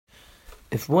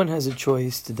if one has a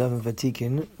choice to daven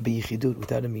Vatikin biyichidut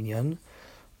without a minyan,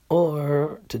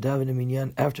 or to daven a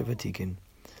minyan after Vatikin.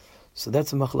 So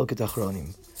that's a machloket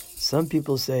achronim. Some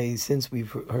people say, since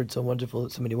we've heard so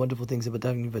many wonderful things about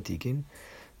davening Vatikin,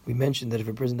 we mentioned that if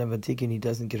a person daven Vatikin, he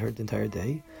doesn't get hurt the entire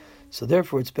day. So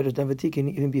therefore, it's better to daven Vatikin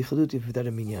even biyichidut without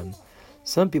a minyan.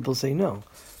 Some people say no,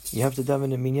 you have to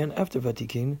daven a minyan after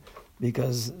Vatikin,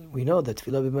 because we know that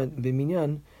tefillah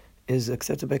b'minyan is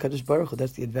accepted by Kadosh Baruch Hu.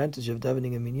 That's the advantage of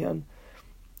davening a minyan,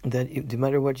 that no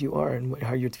matter what you are and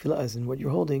how your tefillah is and what you're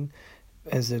holding,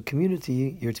 as a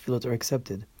community, your tefillot are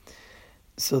accepted.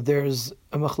 So there's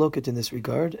a machloket in this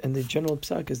regard, and the general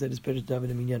psak is that it's better to daven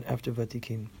a minyan after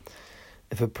Vatikin.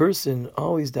 If a person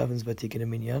always davens Vatikin a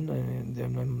minyan, and there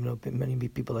are many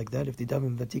people like that, if they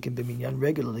daven Vatikin b'minyan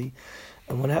regularly,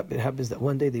 and what happens that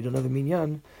one day they don't have a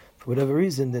minyan, for whatever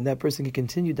reason, then that person can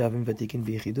continue daven Vatikin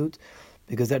biyichidut,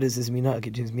 because that is his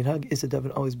minhag. His minhag is to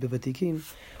daven always b'Vatikin,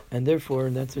 and therefore,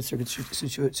 in that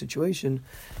situation,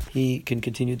 he can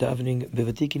continue davening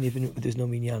b'Vatikin even if there's no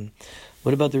minyan.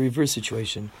 What about the reverse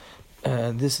situation?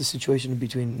 This is a situation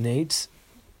between nates,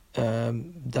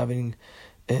 davening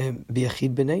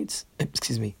b'yachid b'nates,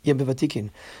 b'Vatikin.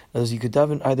 In other words, you could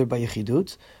daven either by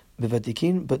yachidut,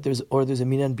 b'Vatikin, but there's a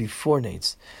minyan before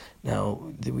nates.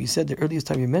 Now, we said the earliest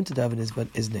time you're meant to daven is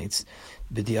nates.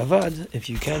 B'diavad, if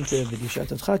you can't, b'dishat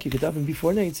adchak, you could daven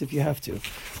before nates if you have to.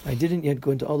 I didn't yet go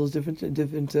into all those different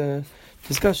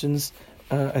discussions.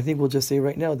 I think we'll just say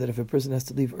right now that if a person has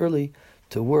to leave early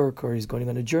to work or he's going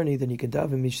on a journey, then he can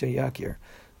daven Mishnah Yakir,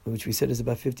 which we said is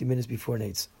about 50 minutes before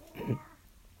nates.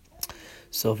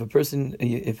 So if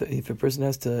a person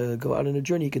has to go out on a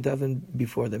journey, he can daven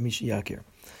before that Mishnah Yakir.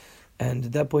 And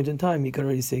at that point in time, you can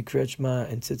already say Kriyat Shema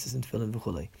and Tzitzis and Tefillin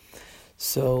v'chulei.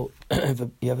 So if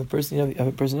you have a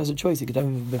person has a choice. He can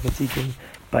daven b'Vatikin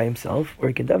by himself, or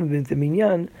he can daven b'Minyan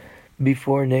minyan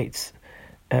before nates.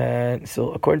 And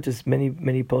so according to many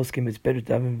poskim, it's better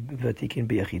to daven b'Vatikin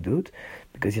b'yachidut,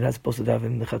 because you're not supposed to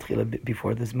daven the chatchila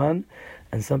before this man.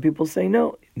 And some people say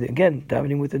no. Again,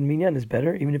 davening with the minyan is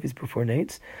better, even if it's before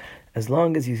nates, as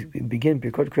long as you begin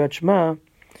Birkot Kriyat Shema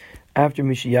after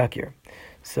Mishnah Yakir.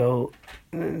 So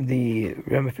the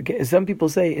ramification. Some people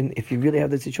say, and if you really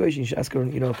have that situation, you should ask her, a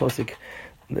posik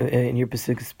in your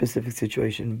specific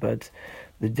situation. But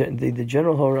the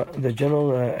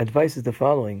general advice is the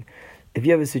following: if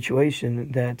you have a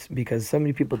situation that, because so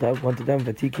many people want to daven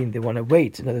Vatikin, they want to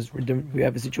wait. In other words, we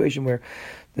have a situation where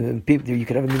the people, you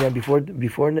could have a minyan before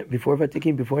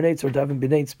Vatikin, before nates, or daven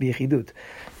b'nates b'yechidut.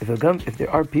 If there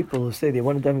are people who say they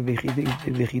want to daven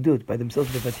b'yechidut by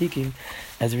themselves b'Vatikin,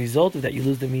 as a result of that, you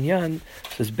lose the minyan.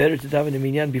 So it's better to daven a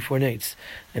minyan before nates,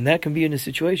 and that can be in a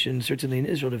situation, certainly in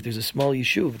Israel, if there's a small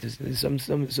yeshuv. There's some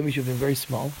yeshuv are very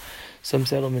small. Some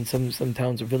settlements, some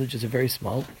towns or villages are very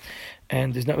small,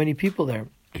 and there's not many people there,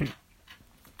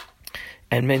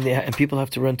 and people have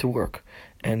to run to work.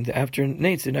 And after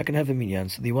nates, they're not going to have a minyan,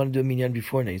 so they want to do a minyan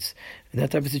before nates. In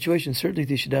that type of situation, certainly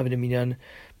they should have a minyan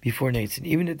before nates. And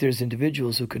even if there's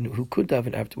individuals who could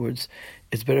daven afterwards,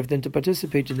 it's better for them to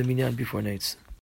participate in the minyan before nates.